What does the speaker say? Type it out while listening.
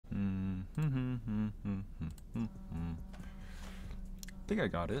think I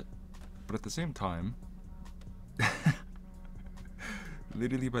got it, but at the same time,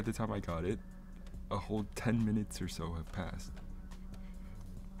 literally by the time I got it, a whole 10 minutes or so have passed.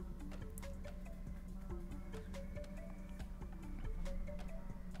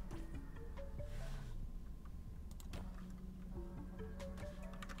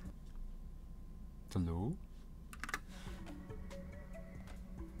 Hello?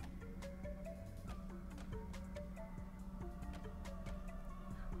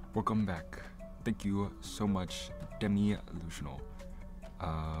 Welcome back. Thank you so much, Demi Lutional.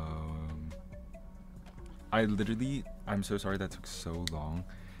 I'm so sorry that took so long,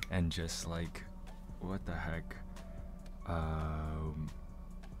 and just like, what the heck?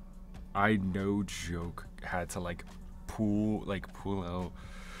 I no joke had to like pull out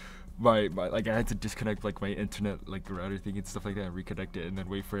my like, I had to disconnect like my internet like router thing and stuff like that and reconnect it and then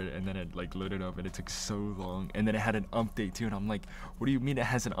wait for it, and then it like loaded up and it took so long, and then it had an update too, and I'm like, what do you mean it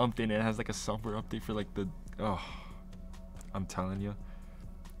has an update and it has like a software update for like the I'm telling you,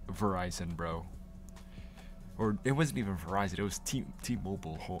 Verizon, bro. Or it wasn't even Verizon, it was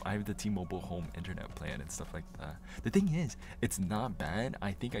T-Mobile home. I have the T-Mobile home internet plan and stuff like that. The thing is, it's not bad.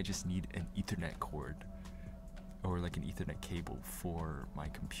 I think I just need an Ethernet cord or like an Ethernet cable for my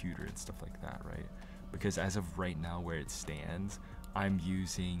computer and stuff like that, right? Because as of right now, where it stands, I'm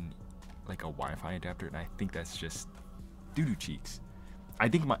using like a Wi-Fi adapter, and I think that's just doo-doo cheeks. I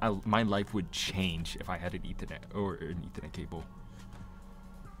think my life would change if I had an Ethernet or an Ethernet cable.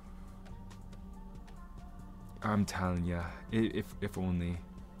 I'm telling ya, if only.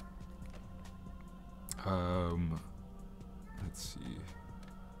 Let's see.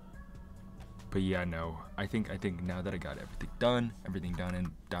 But yeah, no. I think now that I got everything done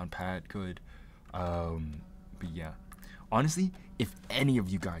and down pat, good. But yeah, honestly, if any of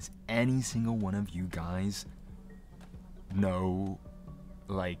you guys, any single one of you guys, know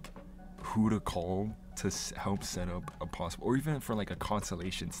like who to call to help set up a possible, or even for like a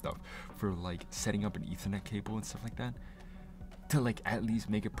constellation stuff for like setting up an Ethernet cable and stuff like that, to like at least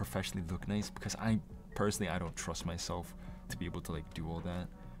make it professionally look nice, because I personally, I don't trust myself to be able to like do all that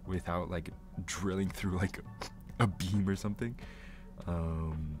without like drilling through like a beam or something.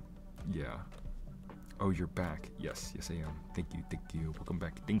 Yeah. Oh, you're back. Yes I am. Thank you, welcome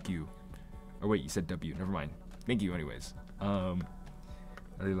back. Thank you. Oh wait, you said W, never mind. Thank you anyways.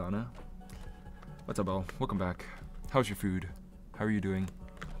 Elilana, what's up, Belle? Welcome back. How's your food? How are you doing?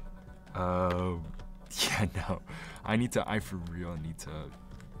 Yeah, no, I for real need to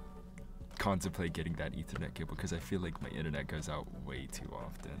contemplate getting that Ethernet cable, because I feel like my internet goes out way too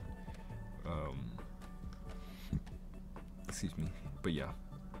often. Excuse me, but yeah,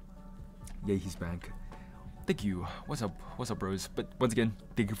 he's back. Thank you. What's up, Rose? But once again,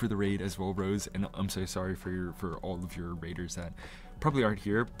 thank you for the raid as well, Rose. And I'm so sorry for all of your raiders that probably aren't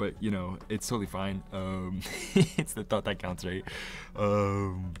here, but you know, it's totally fine. It's the thought that counts, right?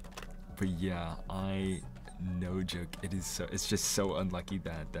 But yeah, no joke, it's just so unlucky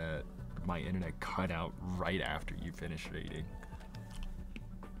that my internet cut out right after you finished raiding.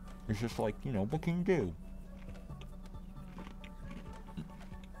 It's just like, you know, what can you do?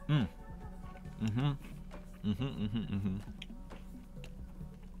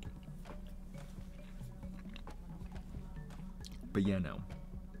 But yeah, no.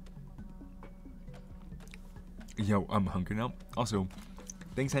 Yo, I'm hungry now. Also,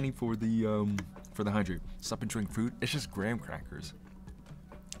 thanks, Henny, for the hydrate. Stop and drink food. It's just graham crackers.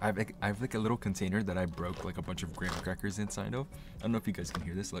 I have like a little container that I broke like a bunch of graham crackers inside of. I don't know if you guys can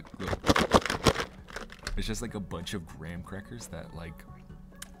hear this. Look. It's just like a bunch of graham crackers that like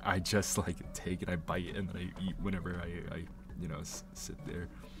I just like take and I bite and then I eat whenever I you know, sit there.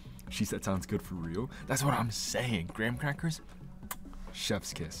 She said, sounds good for real. That's what I'm saying. Graham crackers,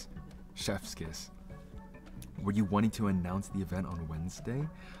 chef's kiss, chef's kiss. Were you wanting to announce the event on Wednesday?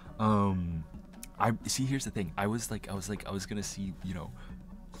 I see. Here's the thing. I was gonna see, you know,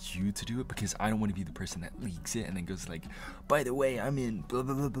 you to do it, because I don't want to be the person that leaks it and then goes like, by the way, I'm in blah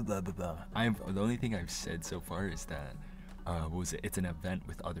blah blah blah blah blah. The only thing I've said so far is that what was it? It's an event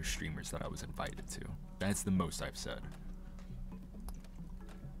with other streamers that I was invited to. That's the most I've said.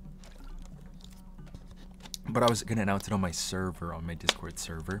 But I was gonna announce it on my server, on my Discord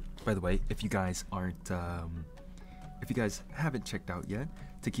server. By the way, if you guys aren't, if you guys haven't checked out yet,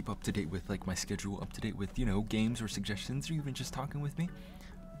 to keep up to date with like my schedule, up to date with, you know, games or suggestions, or even just talking with me,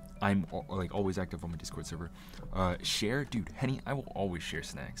 I'm like always active on my Discord server. Share, dude, Henny, I will always share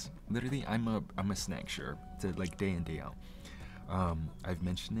snacks. Literally, I'm a snack sharer, to like day in day out. I've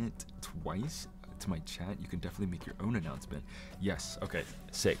mentioned it twice to my chat, you can definitely make your own announcement. Yes, okay,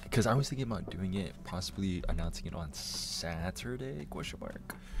 sick. Because I was thinking about doing it, possibly announcing it on Saturday, question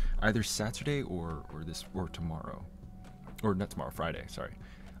mark. Either Saturday or tomorrow. Or not tomorrow, Friday, sorry.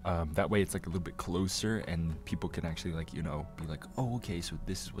 That way it's like a little bit closer and people can actually like, you know, be like, oh, okay, so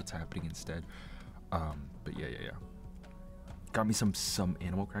this is what's happening instead. But yeah. Got me some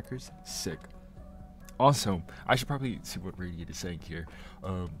animal crackers, sick. Also, I should probably see what Radiant is saying here.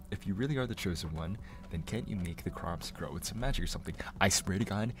 If you really are the chosen one, then can't you make the crops grow with some magic or something? I swear to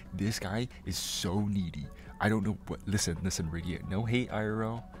God, this guy is so needy. I don't know what. Listen, Radiant. No hate,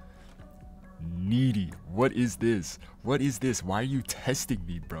 IRL. Needy. What is this? What is this? Why are you testing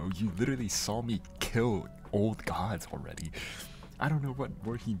me, bro? You literally saw me kill old gods already. I don't know what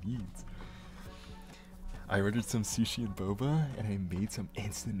more he needs. I ordered some sushi and boba, and I made some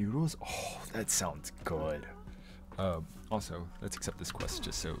instant noodles. Oh, that sounds good. Also, let's accept this quest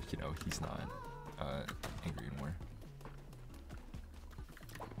just so, you know, he's not angry anymore.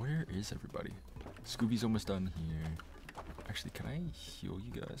 Where is everybody? Scooby's almost done here. Actually, can I heal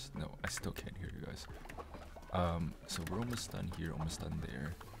you guys? No, I still can't heal you guys. So we're almost done here, almost done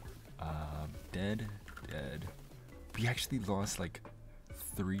there. Dead. We actually lost like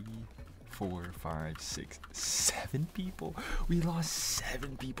 3, 4, 5, 6, 7 people. We lost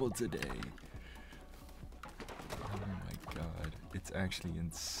 7 people today. Oh my god, it's actually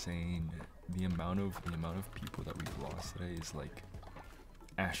insane. The amount of people that we've lost today is like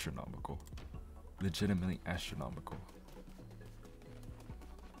astronomical. Legitimately astronomical.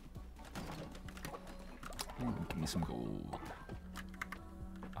 Ooh, give me some gold.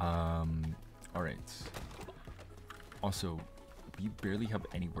 Alright. Also, we barely have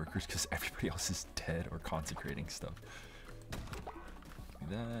any workers because everybody else is dead or consecrating stuff. Give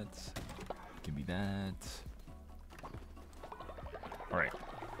me that. Give me that. Alright.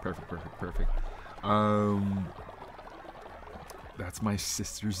 Perfect. That's my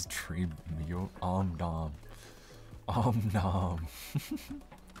sister's dream meal. Nom.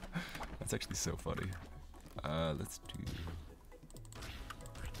 That's actually so funny. Let's do.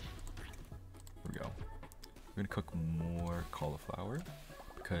 Here we go. We're gonna cook more cauliflower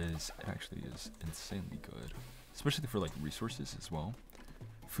because it actually is insanely good, especially for like resources as well.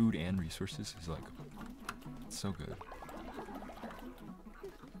 Food and resources is like so good.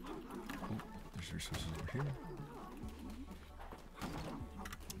 Oh, there's resources over here.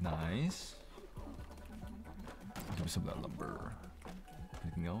 Nice. Give me some of that lumber.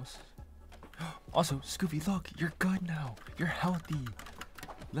 Anything else? Also, Scooby, look, you're good now. You're healthy.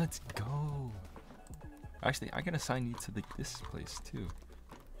 Let's go. Actually, I can assign you to this place too.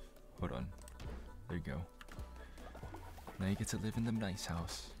 Hold on. There you go. Now you get to live in the nice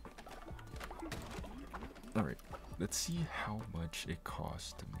house. Alright, let's see how much it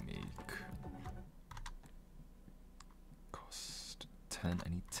costs to make. Cost 10. I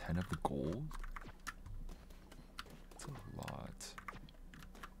need 10 of the gold. That's a lot.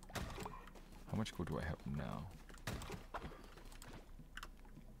 How much gold do I have now?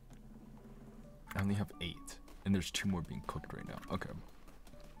 I only have 8, and there's 2 more being cooked right now. Okay.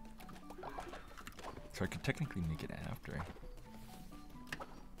 So I could technically make it after.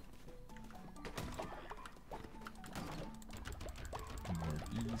 More of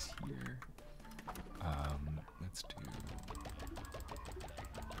these here. Let's do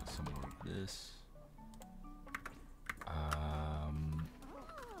some more of this.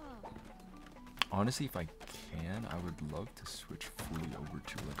 Honestly, if I can, I would love to switch fully over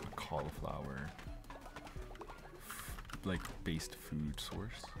to like a cauliflower like based food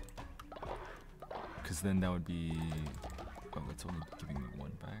source, because then that would be, oh, that's only giving me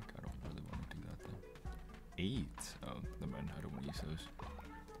 1 back. I don't really want to do that then. 8. Oh, never mind, I don't want to use those.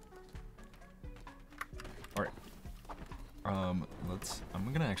 All right, I'm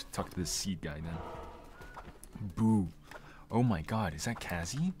gonna actually talk to this seed guy then. Boo. Oh my god, is that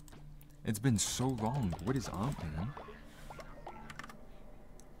Cassie? It's been so long. What is up, man?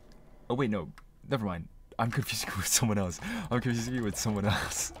 Oh wait, no. Never mind. I'm confusing you with someone else.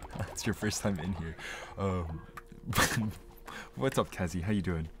 It's your first time in here. What's up, Cassie? How you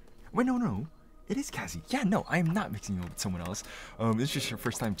doing? Wait, no. It is Cassie. Yeah, no, I am not mixing you with someone else. It's just your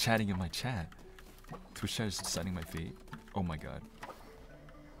first time chatting in my chat. Twitch chat is deciding my fate. Oh my god.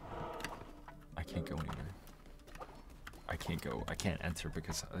 I can't go anywhere. I can't enter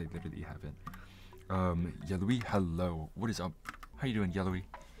because I literally haven't. Yellowy, hello. What is up? How you doing, Yellowy?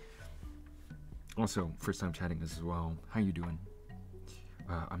 Also, first time chatting as well. How you doing?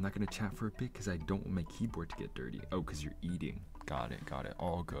 I'm not gonna chat for a bit because I don't want my keyboard to get dirty. Oh, because you're eating. Got it.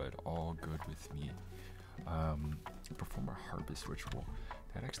 All good with me. Perform a harvest ritual.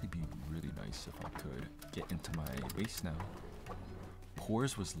 That'd actually be really nice if I could get into my base now.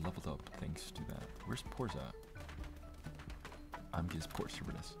 Pores was leveled up thanks to that. Where's Pores at? I'm just Pores, here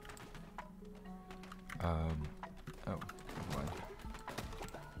it is. Oh, never mind.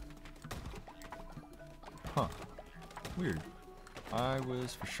 Huh. Weird. I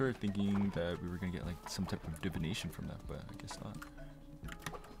was for sure thinking that we were gonna get like some type of divination from that, but I guess not.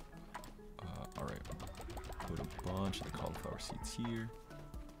 Alright. Put a bunch of the cauliflower seeds here.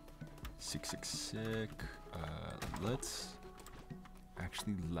 666. Let's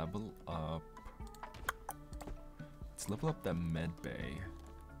actually level up. Let's level up that med bay.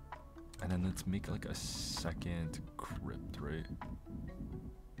 And then let's make like a second crypt, right?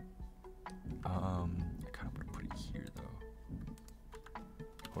 I kind of want to put it here though.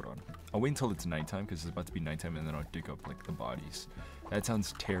 Hold on. I'll wait until it's nighttime because it's about to be nighttime, and then I'll dig up like the bodies. That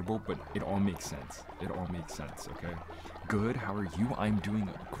sounds terrible, but it all makes sense. It all makes sense, okay? Good, how are you? I'm doing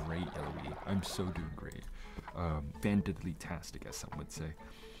great, Eloise. I'm so doing great. Vandidly-tastic, as some would say.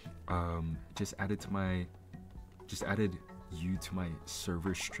 Just added you to my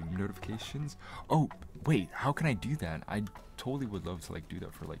server stream notifications. Oh, wait, how can I do that? I totally would love to like do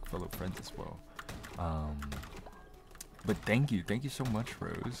that for like fellow friends as well. But thank you so much,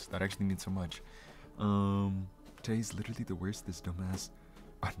 Rose. That actually means so much. Today's literally the worst. This dumbass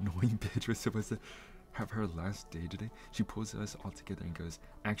annoying bitch was supposed to have her last day today. She pulls us all together and goes,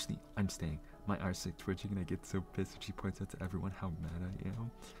 actually, I'm staying. My eyes are twitching and I get so pissed when she points out to everyone how mad I am.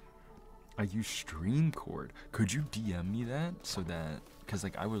 I use stream cord. Could you DM me that so that, because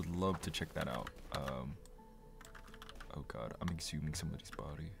like I would love to check that out. Oh god, I'm exhuming somebody's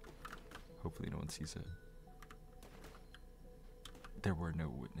body. Hopefully no one sees it. There were no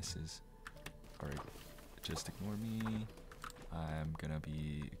witnesses. Alright, just ignore me. I'm gonna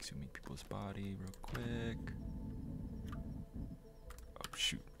be exhuming people's body real quick. Oh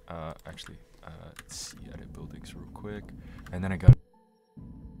shoot. Actually, let's see, edit buildings real quick. And then I got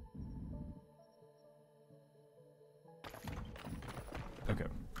okay.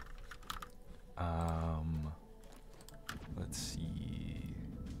 Let's see.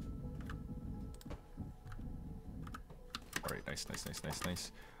 Alright,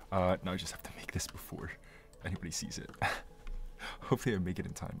 nice. Now I just have to make this before anybody sees it. Hopefully I make it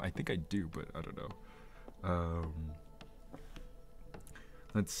in time. I think I do, but I don't know.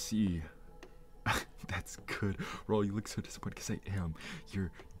 Let's see. That's good. Raul, you look so disappointed because I am.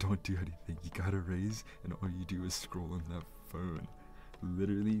 Don't do anything. You gotta raise, and all you do is scroll on that phone.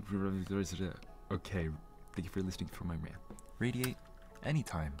 Literally. Okay, thank you for listening for my rant. Radiate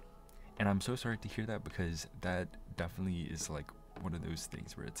anytime. And I'm so sorry to hear that, because that definitely is like one of those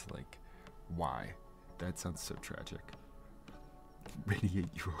things where it's like, why? That sounds so tragic. Radiate,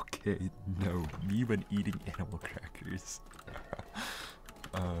 you okay? No, me when eating animal crackers.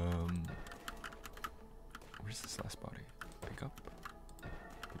 Where's this last body? Pick up. Here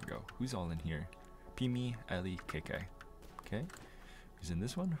we go. Who's all in here? Pimi, Ellie, KK. Okay. Who's in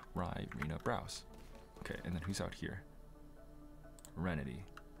this one? Rye, Rena, Browse. Okay, and then who's out here? Renity.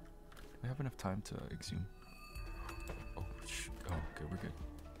 Do we have enough time to exhume? Oh, oh, okay, we're good.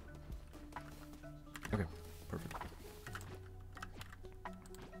 Okay, perfect.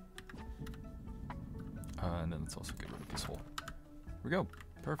 And then let's also get rid of this hole. Here we go.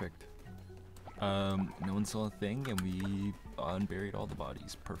 Perfect. No one saw a thing, and we unburied all the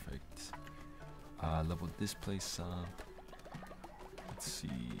bodies. Perfect. Leveled this place up. Let's see.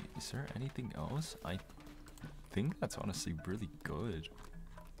 Is there anything else? I think that's honestly really good.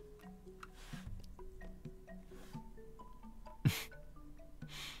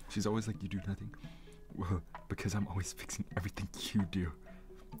 She's always like, you do nothing. Well, because I'm always fixing everything you do.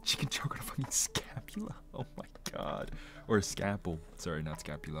 She can choke on a fucking scapula. Oh my god. Or a scalpel. Sorry, not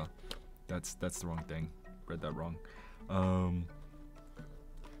scapula. That's the wrong thing. Read that wrong. I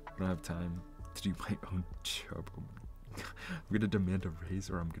don't have time to do my own job. I'm gonna demand a raise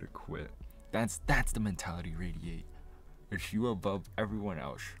or I'm gonna quit. That's the mentality, Radiate. It's you above everyone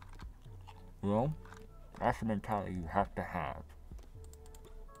else. Well, that's the mentality you have to have.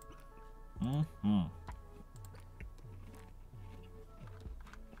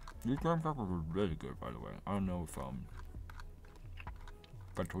 These graham crackers are really good, by the way. I don't know if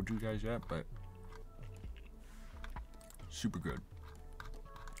I told you guys yet, but super good.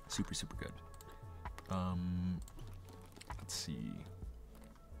 Super good. Let's see.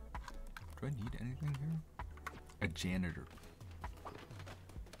 Do I need anything here? A janitor.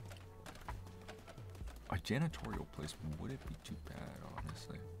 A janitorial place wouldn't be too bad,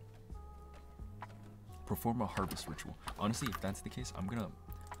 honestly. Perform a harvest ritual. Honestly, if that's the case, I'm gonna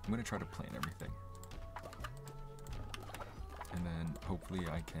try to plan everything. and then hopefully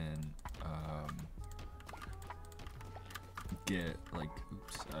I can get like,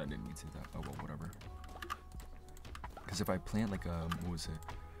 oops, I didn't mean to do that. Oh well, whatever. Because if I plant like what was it,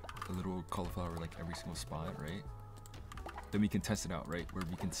 a little cauliflower like every single spot, right? Then we can test it out, right? Where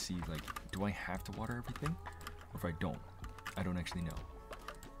we can see like, do I have to water everything, or if I don't actually know.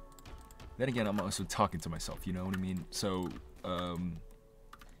 Then again, I'm also talking to myself, you know what I mean? So, who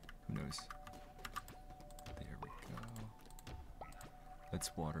knows? There we go. Let's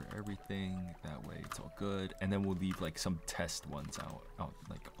water everything. That way it's all good. And then we'll leave like some test ones out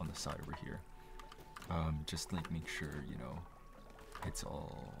like on the side over here. Just like make sure, you know, it's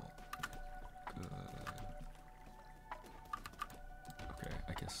all good. Okay,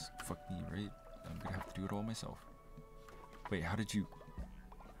 I guess fuck me, right? I'm gonna have to do it all myself. Wait, how did you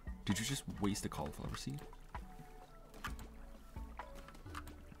just waste a cauliflower seed?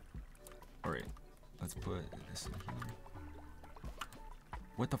 Alright, let's put this in here.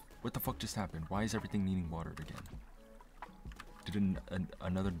 What the fuck just happened? Why is everything needing watered again? Did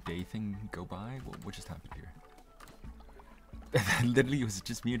another day thing go by? What just happened here? Literally, was it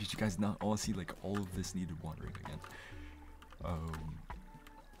just me, or did you guys not all see like all of this needed watering again?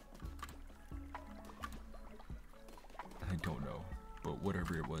 I don't know, but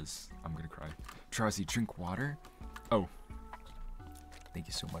whatever it was, I'm gonna cry. Drowsy, drink water. Oh, thank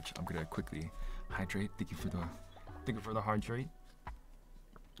you so much. I'm gonna quickly hydrate. Thank you for the hydrate.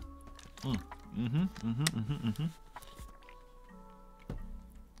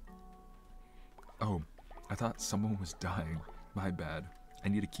 Oh, I thought someone was dying. My bad. I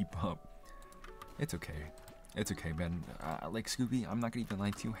need to keep up. It's okay. It's okay, man. Like Scooby, I'm not gonna even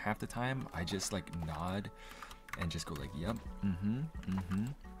lie to you. Half the time, I just like nod and just go like, yep,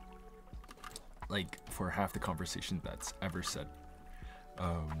 like for half the conversation that's ever said. You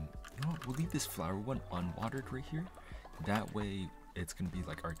know what? We'll leave this flower one unwatered right here. That way, it's gonna be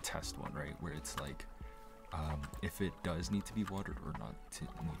like our test one, right? Where it's like, if it does need to be watered or not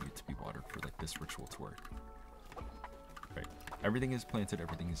need to be watered for like this ritual to work. Right, everything is planted,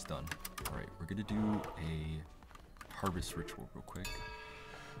 everything is done. All right, we're gonna do a harvest ritual real quick,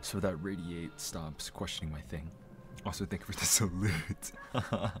 so that Radiate stops questioning my thing. Also, thank you for the salute.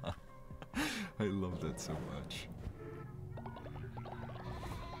 I love that so much.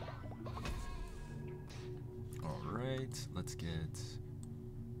 All right, let's get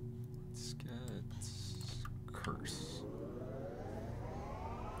curse,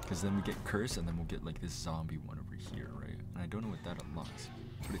 because then we get curse, and then we'll get like this zombie one over here, right? And I don't know what that unlocks,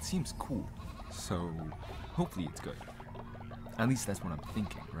 but it seems cool, so hopefully it's good. At least that's what I'm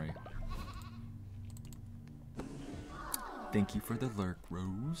thinking, right? Thank you for the lurk,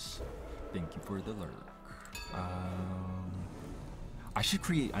 Rose. Thank you for the lurk. I should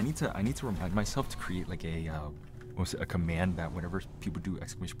create. I need to remind myself to create like a command that whenever people do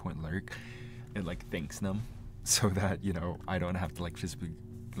 !lurk, it like thanks them, so that, you know, I don't have to like just be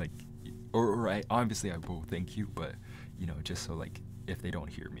like, or I obviously I will thank you, but you know, just so like if they don't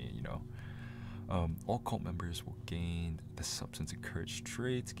hear me, you know. All cult members will gain the substance and courage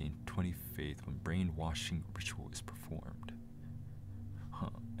traits, gain 20 faith when brainwashing ritual is performed.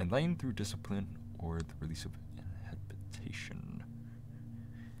 Enlightened through discipline or the release of inhibition.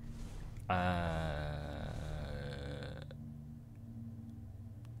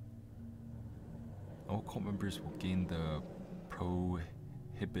 All cult members will gain the prohibitionist.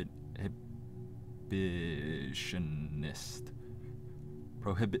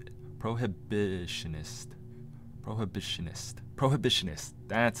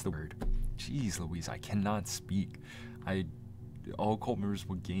 That's the word. Jeez Louise, I cannot speak. All cult members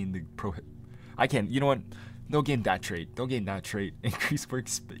will gain the I can't. You know what? They'll gain that trait. Increase work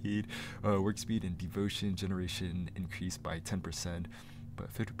speed and devotion generation increase by 10%,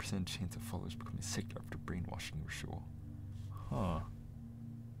 but 50% chance of followers becoming sick after brainwashing ritual. Huh.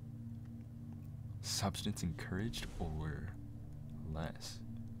 Substance encouraged or less?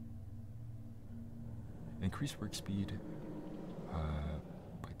 Increase work speed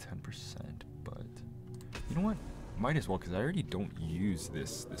by 10%, but you know what? Might as well, because I already don't use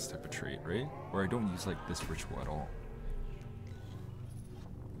this type of trait, right? Or I don't use like this ritual at all.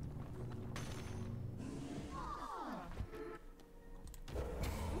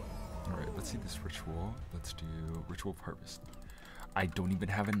 Alright, let's see this ritual. Let's do Ritual of Harvest. I don't even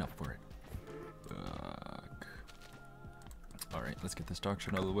have enough for it. Alright, let's get this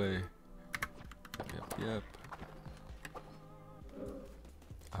doctrine out of the way. Yep.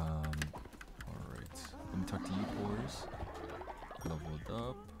 Alright, let me talk to you boys. Leveled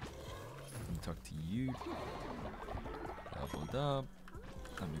up. Let me talk to you. Leveled up.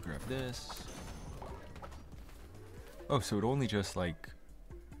 Let me grab this. Oh, so it only just like.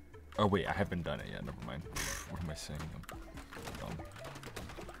 Oh wait, I haven't done it yet. Never mind. What am I saying? I'm dumb.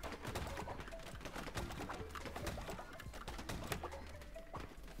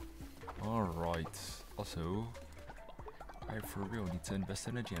 All right. Also, I for real need to invest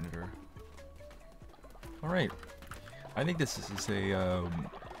in a janitor. All right. I think this is a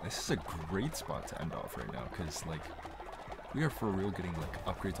great spot to end off right now, because like we are for real getting like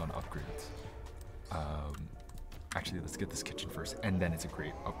upgrades on upgrades. Actually, let's get this kitchen first, and then it's a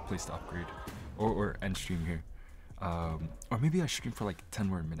great place to upgrade, or end stream here. Or maybe I stream for like 10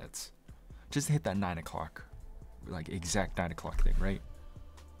 more minutes, just to hit that 9 o'clock, like exact 9 o'clock thing, right?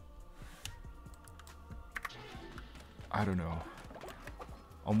 I don't know.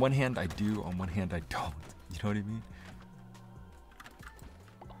 On one hand, I do. On one hand, I don't. You know what I mean?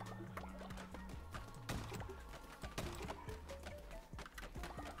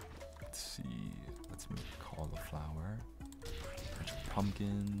 Let's see. Let's make cauliflower. Bunch of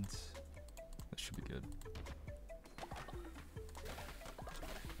pumpkins. That should be good.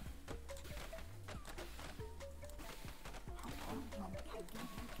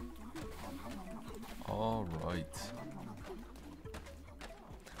 All right.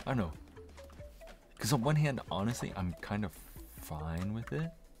 I don't know. Because on one hand, honestly, I'm kind of fine with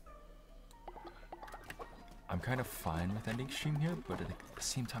it. I'm kind of fine with ending stream here, but at the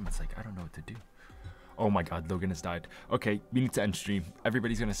same time, it's like, I don't know what to do. Oh my god, Logan has died. Okay, we need to end stream.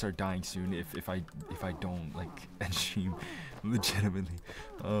 Everybody's gonna start dying soon if I don't, like, end stream legitimately.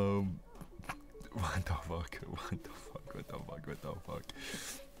 What the fuck? What the fuck? What the fuck? What the fuck?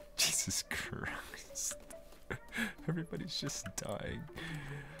 Jesus Christ. Everybody's just dying.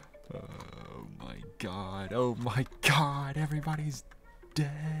 Oh my god. Oh my god. Everybody's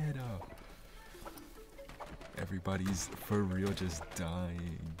dead. Everybody's for real just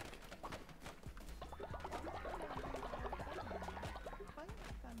dying.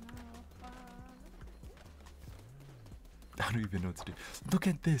 I don't even know what to do. Look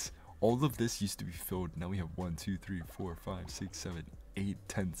at this. All of this used to be filled. Now we have 1, 2, 3, 4, 5, 6, 7, 8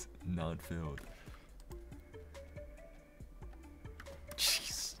 tents not filled.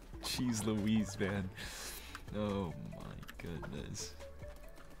 Jeez Louise, man. Oh my goodness.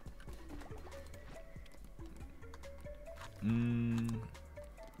 In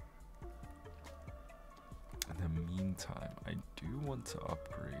the meantime, I do want to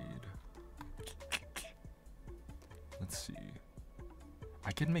upgrade. Let's see.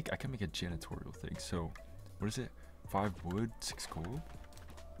 I can make a janitorial thing. So, what is it? 5 wood, 6 gold.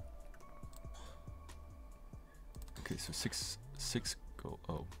 Okay, so 6 gold.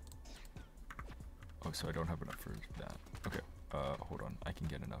 Oh, so I don't have enough for that. Okay. Hold on. I can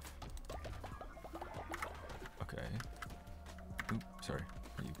get enough. Okay. Oop, sorry.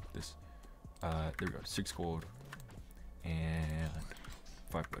 This. There we go. 6 gold and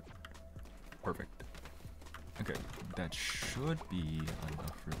 5 wood. Perfect. Okay, that should be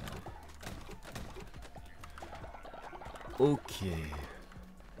enough for that. Okay.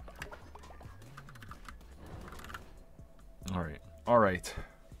 Alright.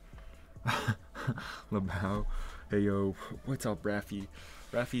 Lamau. Hey yo, what's up, Raffy?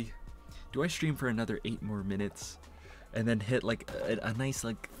 Raffy, do I stream for another 8 more minutes and then hit like a nice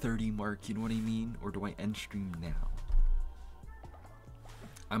like 30 mark, you know what I mean? Or do I end stream now?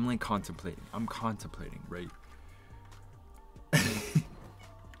 I'm like contemplating. I'm contemplating, right?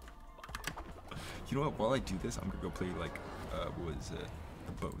 You know what? While I do this, I'm gonna go play like what was it?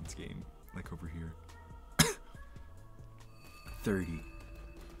 The Bones game, like over here. 30.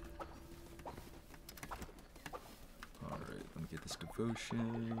 All right, let me get this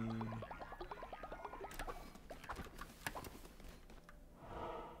devotion.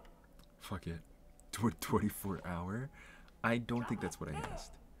 Fuck it. 24 hour. I don't think that's what I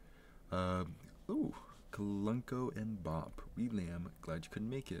asked. Ooh, Kalunko and Bop. We lamb. Glad you couldn't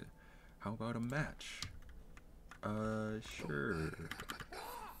make it. How about a match? Sure.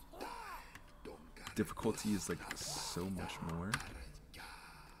 Difficulty is like so much more.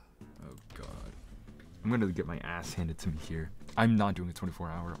 Oh god. I'm gonna get my ass handed to me here. I'm not doing a 24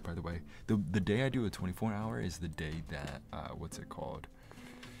 hour, by the way. The day I do a 24 hour is the day that, what's it called?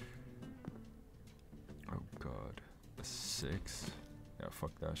 Oh god. A 6? Yeah,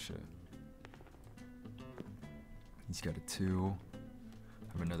 fuck that shit. He's got a 2.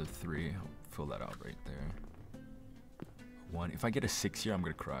 I have another 3. I'll fill that out right there. 1. If I get a 6 here, I'm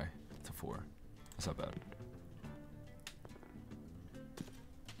gonna cry. It's a 4. That's not bad.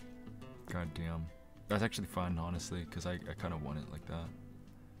 God damn. That's actually fun, honestly, because I kind of want it like that.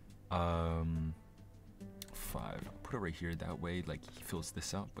 5. I'll put it right here. That way, like, he fills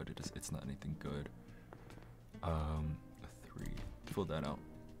this out, but it's not anything good. A 3. Fill that out.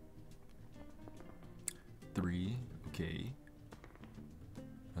 3. Okay.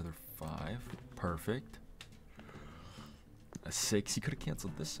 Another 5. Perfect. A 6. He could have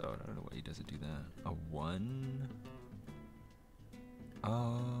canceled this out. I don't know why he doesn't do that. A 1.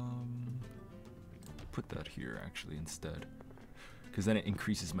 Put that here actually instead, because then it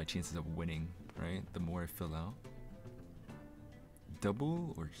increases my chances of winning, right? The more I fill out.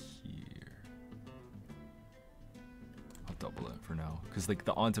 Double or here? I'll double it for now, because like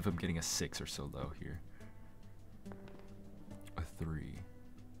the odds of him getting a 6 are so low here. A 3.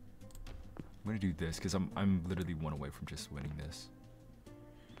 I'm gonna do this because I'm literally 1 away from just winning this.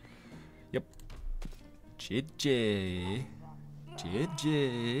 Yep. JJ.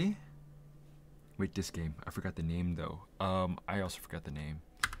 JJ. Wait, this game. I forgot the name though. I also forgot the name.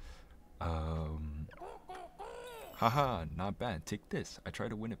 Haha, not bad. Take this. I try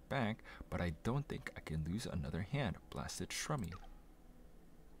to win it back, but I don't think I can lose another hand. Blasted Shrummy.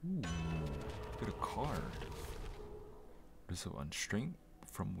 Ooh, get a card. This one. Strength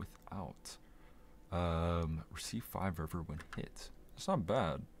from without. Receive 5 fervor when hit. That's not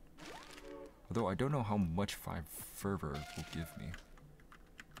bad. Although I don't know how much 5 fervor will give me.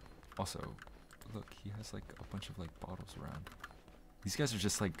 Also, look, he has like a bunch of like bottles around. These guys are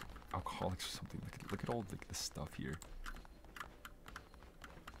just like alcoholics or something. Look at all like the stuff here.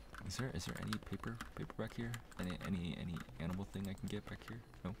 Is there any paper back here? Any animal thing I can get back here?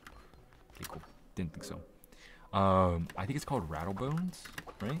 No. Okay, cool. Didn't think so. I think it's called Rattlebones,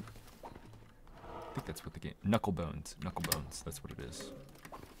 right? I think that's what the game. Knucklebones. Knucklebones. That's what it is.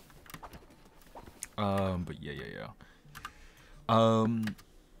 But yeah.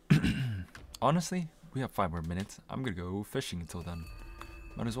 Honestly, we have 5 more minutes. I'm gonna go fishing until then.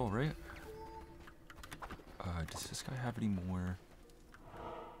 Might as well, right? Does this guy have any more?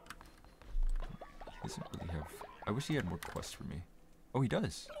 He doesn't really have. I wish he had more quests for me. Oh, he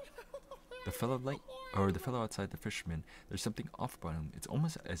does. The fellow the fellow outside the fisherman. There's something off about him. It's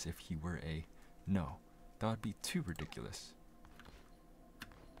almost as if he were a. No, that would be too ridiculous.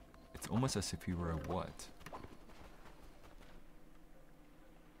 It's almost as if he were a what?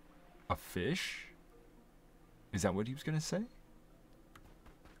 A fish? Is that what he was gonna say?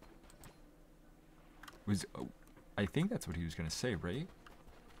 I think that's what he was gonna say, right?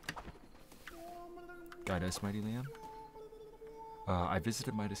 Guide us, mighty Liam. I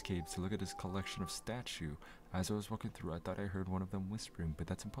visited Midas Caves to look at his collection of statues. As I was walking through, I thought I heard one of them whispering, but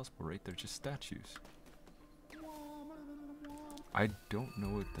that's impossible, right? They're just statues. I don't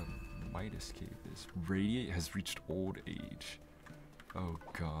know what the Midas Cave is. Radiate has reached old age. Oh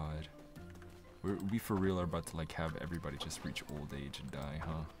god. We for real are about to like have everybody just reach old age and die,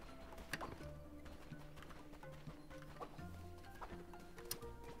 huh?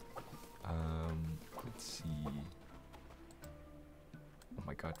 Let's see. Oh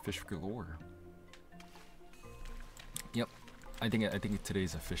my god, fish galore. Yep. I think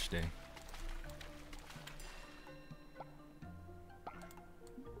today's a fish day.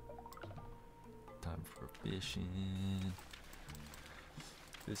 Time for fishing.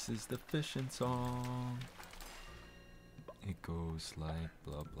 This is the fishing song. It goes like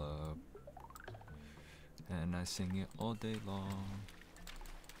blah blah. And I sing it all day long.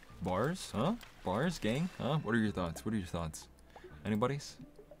 Bars? Huh? Bars, gang? Huh? What are your thoughts? What are your thoughts? Anybody's?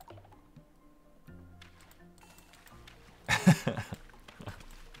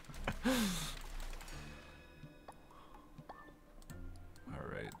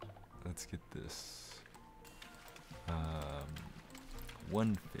 Alright. Let's get this.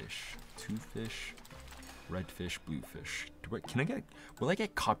 1 fish, 2 fish, red fish, blue fish. Will I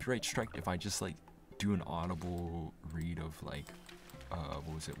get copyright striked if I just like do an audible read of like,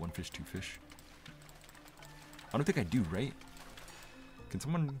 what was it, 1 fish, 2 fish? I don't think I do, right? Can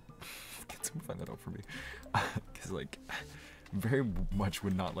someone find that out for me? Because like, very much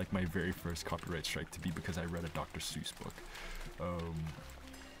would not like my very first copyright strike to be because I read a Dr. Seuss book.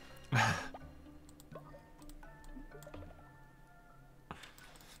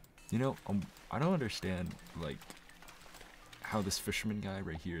 You know, I don't understand like how this fisherman guy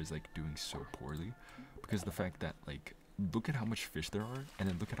right here is like doing so poorly, because the fact that like, look at how much fish there are, and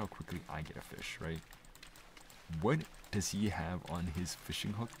then look at how quickly I get a fish, right? What does he have on his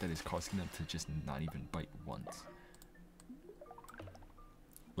fishing hook that is causing them to just not even bite once?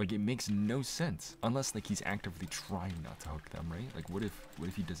 Like, it makes no sense, unless like he's actively trying not to hook them, right? Like, what if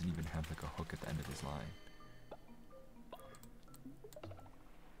he doesn't even have like a hook at the end of his line?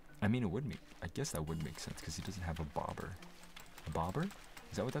 I mean, I guess that would make sense because he doesn't have a bobber. A bobber?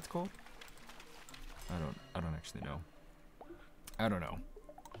 Is that what that's called? I don't actually know. I don't know.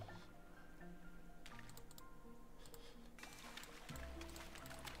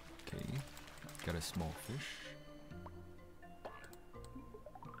 Got a small fish.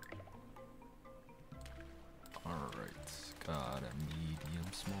 Alright, got a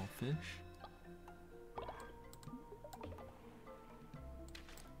medium small fish.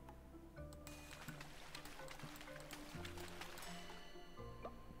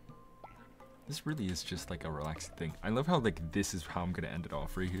 This really is just like a relaxing thing. I love how like this is how I'm gonna end it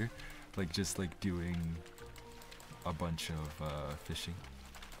off right here. Like just like doing a bunch of fishing.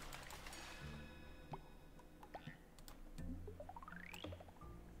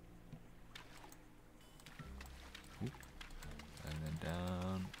 And then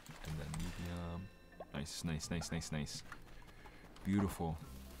down, and then medium. Nice, nice, nice, nice, nice. Beautiful.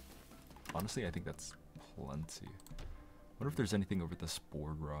 Honestly, I think that's plenty. Wonder if there's anything over the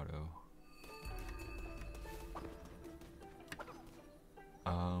spore grotto.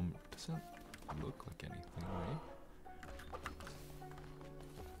 Doesn't look like anything, right?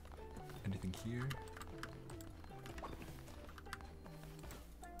 Anything here?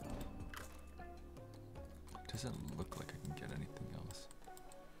 Doesn't look like I can get anything else.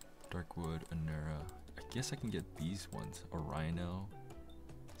 Darkwood, Anura. I guess I can get these ones. A rhino.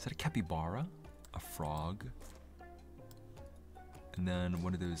 Is that a capybara? A frog? And then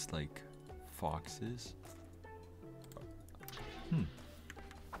one of those like foxes.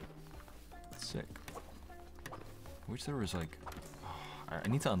 Sick. I wish there was like, I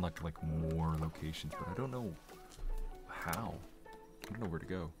need to unlock like more locations, but I don't know how. I don't know where to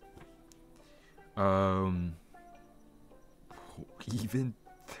go. Even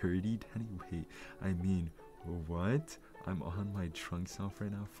 30, Danny? Wait, I mean, what? I'm on my trunks off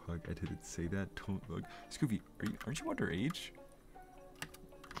right now. Fuck, I didn't say that. Don't look. Scooby, aren't you underage?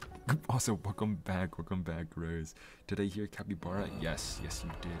 Also, welcome back, Rose. Did I hear capybara? Yes, yes,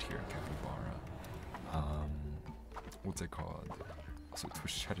 you did hear capybara. What's it called? So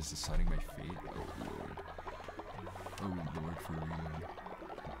Twitch chat is deciding my fate. Oh lord, for real.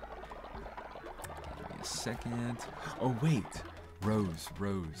 Give me a second. Oh wait, Rose,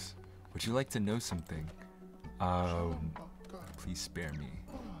 would you like to know something? Please spare me.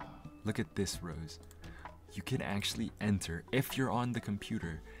 Look at this, Rose. You can actually enter, if you're on the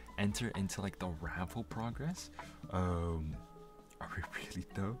computer, enter into like the raffle progress. Are we really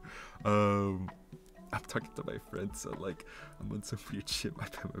though? I'm talking to my friends, so like I'm on some weird shit. My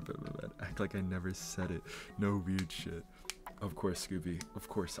bad. Act like I never said it. No weird shit. Of course, Scooby. Of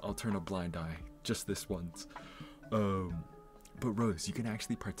course, I'll turn a blind eye. Just this once. But Rose, you can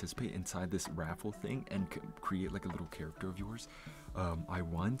actually participate inside this raffle thing and create like a little character of yours. I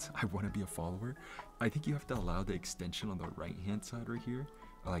want to be a follower. I think you have to allow the extension on the right hand side right here,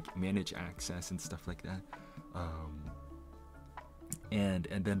 like manage access and stuff like that. And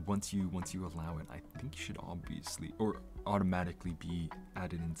then once you allow it, I think you should obviously or automatically be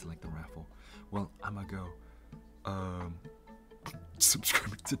added into like the raffle. Well, I'ma go.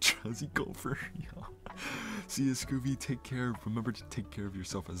 Subscribe to Drowsy Golfer. Yeah. See you, Scooby. Take care. Remember to take care of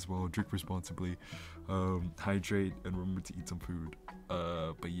yourself as well. Drink responsibly. Hydrate and remember to eat some food.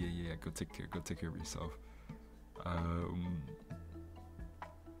 But yeah. Go take care. Go take care of yourself.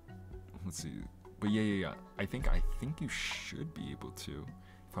 Let's see. But yeah. I think you should be able to,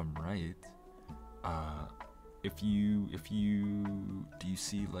 if I'm right. If you do you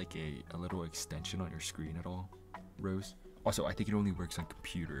see like a little extension on your screen at all, Rose? Also, I think it only works on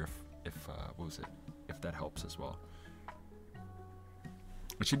computer if what was it? If that helps as well.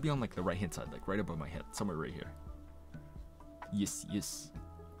 It should be on like the right hand side, like right above my head, somewhere right here. Yes.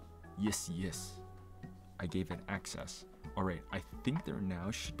 I gave it access. Alright, I think there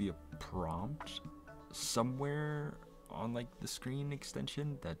now should be a prompt somewhere on like the screen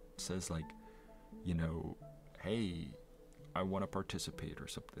extension that says like, you know, hey, I want to participate or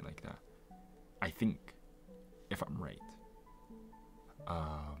something like that. I think, if I'm right.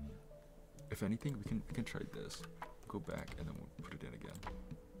 If anything, we can try this. Go back and then we'll put it in again.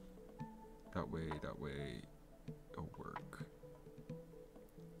 That way it'll work.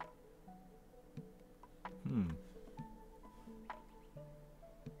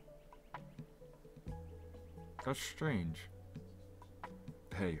 That's strange.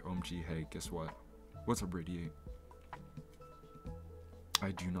 Hey, OMG, hey, guess what? What's up, Radiate?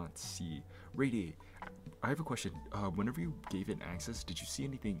 I do not see. Radiate, I have a question. Whenever you gave it access, did you see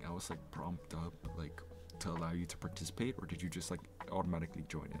anything else like prompt up, like to allow you to participate, or did you just like automatically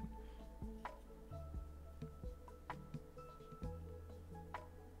join in?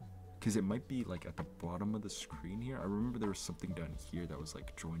 Because it might be like at the bottom of the screen here. I remember there was something down here that was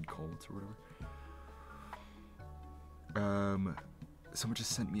like join cults or whatever. Someone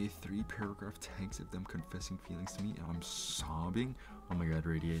just sent me a 3-paragraph text of them confessing feelings to me, and I'm sobbing. Oh my god,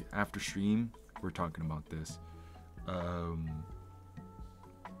 Radiate. After stream, we're talking about this. But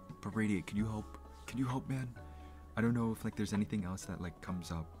Radiate, can you help? Can you help, man? I don't know if like there's anything else that like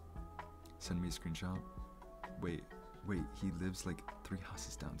comes up. Send me a screenshot. Wait, he lives like 3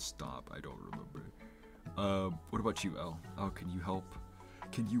 houses down. Stop, I don't remember. What about you, L? Oh, can you help?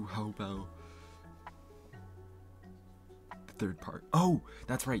 Can you help, L? The third part. Oh,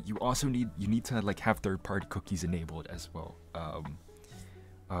 that's right. You also need to like have third-party cookies enabled as well.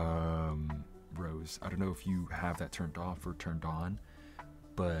 Rose, I don't know if you have that turned off or turned on,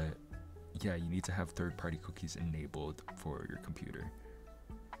 but yeah, you need to have third-party cookies enabled for your computer.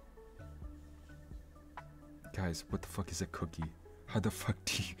 Guys, what the fuck is a cookie? How the fuck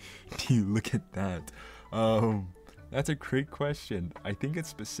do you look at that? That's a great question. I think it's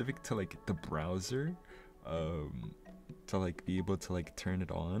specific to like the browser, to like be able to like turn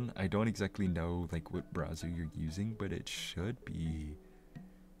it on. I don't exactly know like what browser you're using, but it should be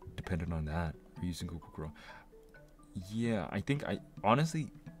dependent on that. We're using Google Chrome. Yeah, I think I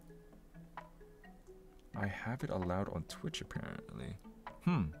have it allowed on Twitch apparently.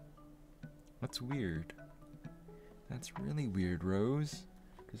 That's weird. That's really weird, Rose.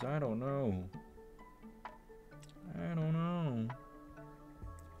 Cause I don't know.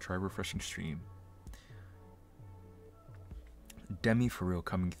 Try refreshing stream. Demi for real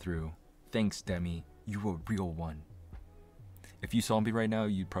coming through. Thanks, Demi. You a real one. If you saw me right now,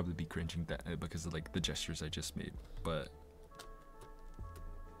 you'd probably be cringing that because of like the gestures I just made. But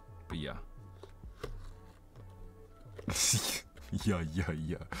yeah. yeah.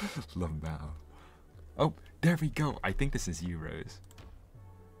 Love Mao. Oh, there we go. I think this is you, Rose.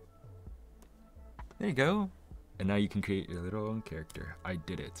 There you go. And now you can create your little own character. I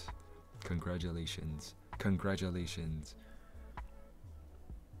did it. Congratulations. Congratulations.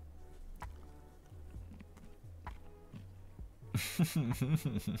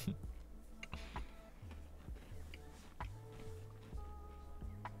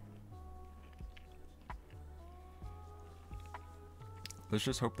 Let's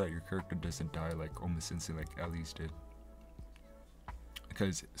just hope that your character doesn't die like almost instantly like Ellie's did.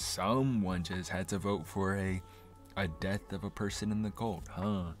 Because someone just had to vote for a death of a person in the cult,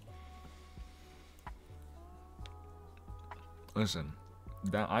 huh? Listen,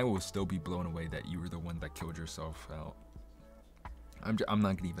 that I will still be blown away that you were the one that killed yourself out. I'm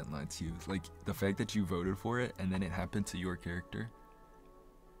not gonna even lie to you. Like, the fact that you voted for it and then it happened to your character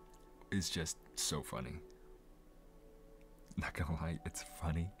is just so funny. Not gonna lie, it's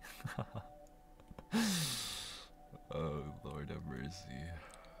funny. Oh, Lord have mercy.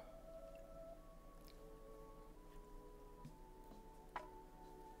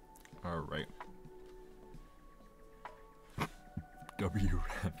 Alright. W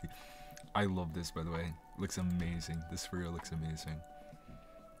Raffy. I love this, by the way. Looks amazing. This for real looks amazing.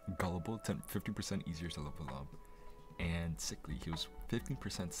 Gullible, 50% easier to level up. And sickly, he was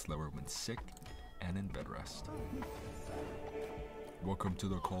 15% slower when sick and in bed rest. Welcome to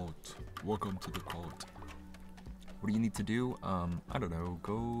the cult. Welcome to the cult. What do you need to do? I don't know.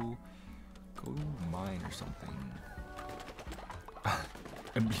 Go mine or something.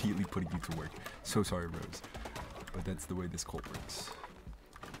 Immediately putting you to work. So sorry, Rose, but that's the way this cult works.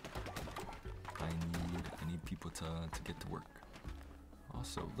 I need people to get to work.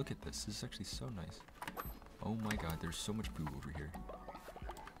 Also, look at this. This is actually so nice. Oh my god, there's so much poo over here.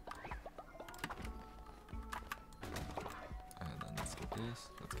 And then let's get this.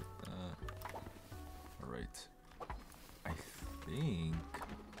 Let's get that. Alright. I think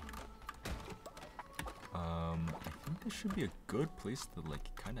this should be a good place to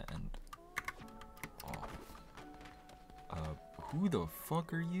like kind of end off. Who the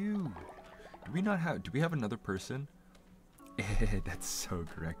fuck are you? Do we have another person? That's so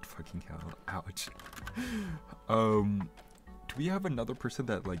correct, fucking hell. Ouch. Do we have another person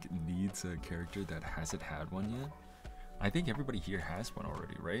that like needs a character that hasn't had one yet? I think everybody here has one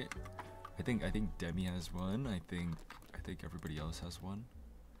already, right? I think Demi has one. I think everybody else has one.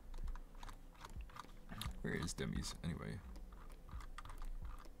 Where is Demi's anyway?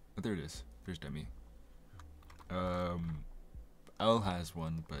 Oh, there it is. There's Demi. Elle has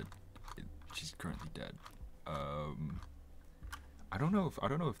one, but she's currently dead. I don't know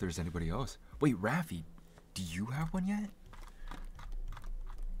if there's anybody else. Wait, Raffy, do you have one yet?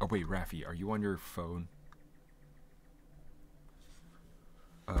 Oh wait, Raffy, are you on your phone?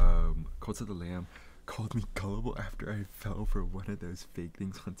 Cult of the Lamb called me gullible after I fell for one of those fake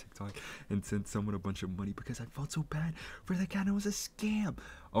things on TikTok and sent someone a bunch of money because I felt so bad for the cat. It was a scam.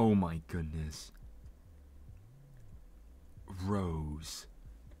 Oh my goodness. Rose,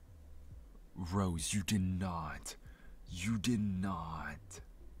 you did not.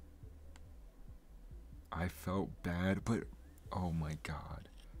 I felt bad, but oh my god.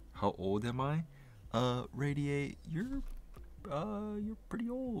 How old am I? Radiate, you're pretty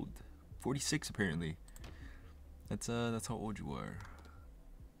old. 46 apparently. That's how old you are.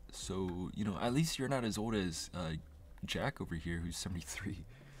 So, you know, at least you're not as old as Jack over here who's 73.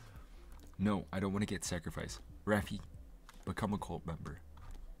 No, I don't want to get sacrificed. Rafi, become a cult member.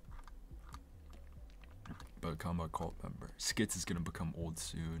 Become a cult member. Skits is gonna become old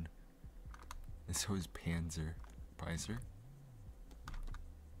soon. And so is Panzer. Pizer?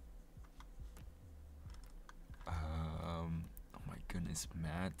 Oh my goodness,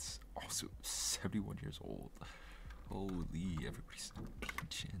 Matt's also 71 years old. Holy, everybody's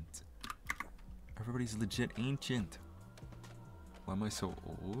ancient. Everybody's legit ancient. Why am I so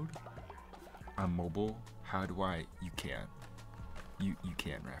old? I'm mobile. How do I? You can't. You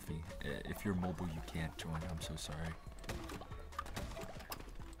can't, Rafi. If you're mobile, you can't join. I'm so sorry.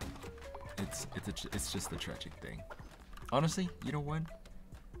 It's just a tragic thing. Honestly, you know what?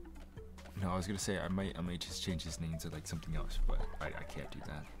 No, I was gonna say I might just change his name to like something else, but I can't do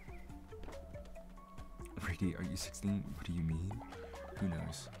that. Brady, are you 16? What do you mean? Who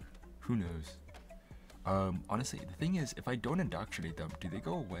knows? Who knows? Honestly, the thing is, if I don't indoctrinate them, do they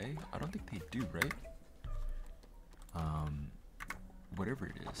go away? I don't think they do, right? Whatever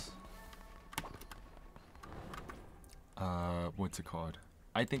it is. What's it called?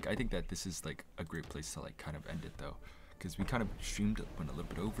 I think that this is like a great place to like kind of end it though, because we kind of streamed, went a little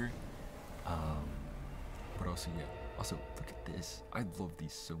bit over. But also, yeah. Also, look at this. I love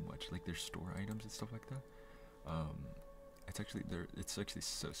these so much. Like their store items and stuff like that. It's actually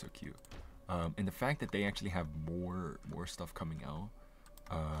so cute. And the fact that they actually have more stuff coming out,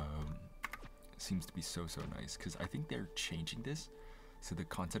 seems to be so nice. Because I think they're changing this, so the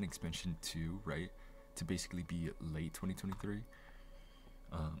content expansion 2, right, to basically be late 2023.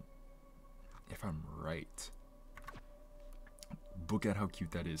 If I'm right. Look at how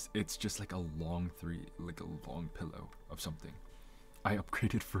cute that is. It's just like a long pillow of something. I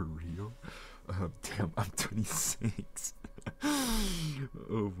upgraded for real. Damn, I'm 26.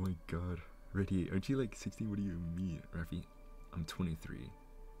 Oh my god. Ready? Aren't you like 16? What do you mean, Rafi? I'm 23.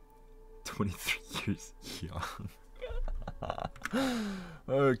 23 years young.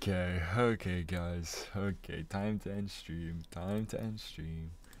 Okay, guys. Okay, time to end stream.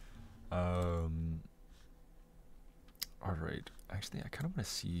 Alright. Actually, I kind of want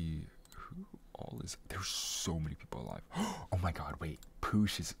to see who all is. There's so many people alive. Oh my god, wait.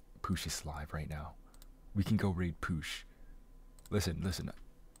 Poosh is live right now. We can go raid Poosh. Listen.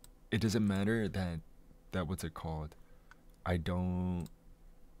 It doesn't matter that what's it called? I don't.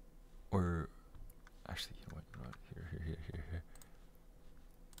 Or actually, you know what? Here.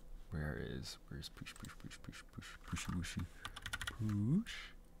 Where's Poosh?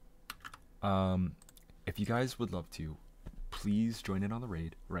 If you guys would love to, please join in on the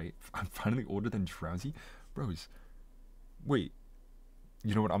raid, right? I'm finally older than Drowsy. Bros, wait.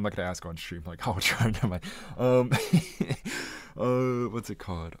 You know what? I'm not gonna ask on stream, like, how old am I? What's it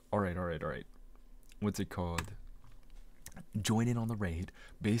called? Alright. What's it called? Join in on the raid.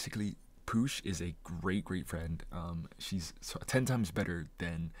 Basically, Poosh is a great friend. She's 10 times better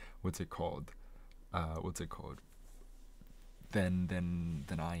than, what's it called? Than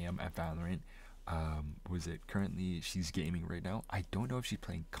I am at Valorant. Currently she's gaming right now. I don't know if she's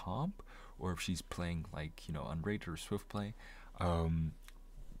playing comp or if she's playing like, you know, unrated or swift play.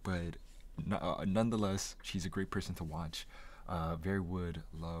 But nonetheless, she's a great person to watch. Very would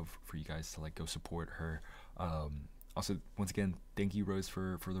love for you guys to like go support her. Also, once again, thank you, Rose,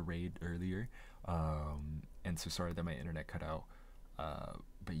 for the raid earlier. And so sorry that my internet cut out.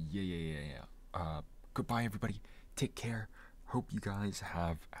 But yeah. Goodbye, everybody. Take care. Hope you guys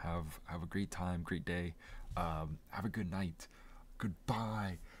have a great time, great day. Have a good night.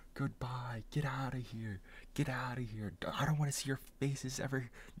 Goodbye. Get out of here. I don't want to see your faces ever.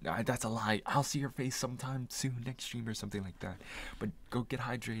 Nah, that's a lie. I'll see your face sometime soon, next stream or something like that. But go get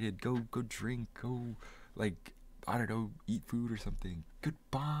hydrated. Go drink. Go, like, I don't know, eat food or something.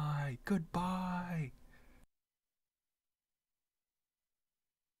 Goodbye.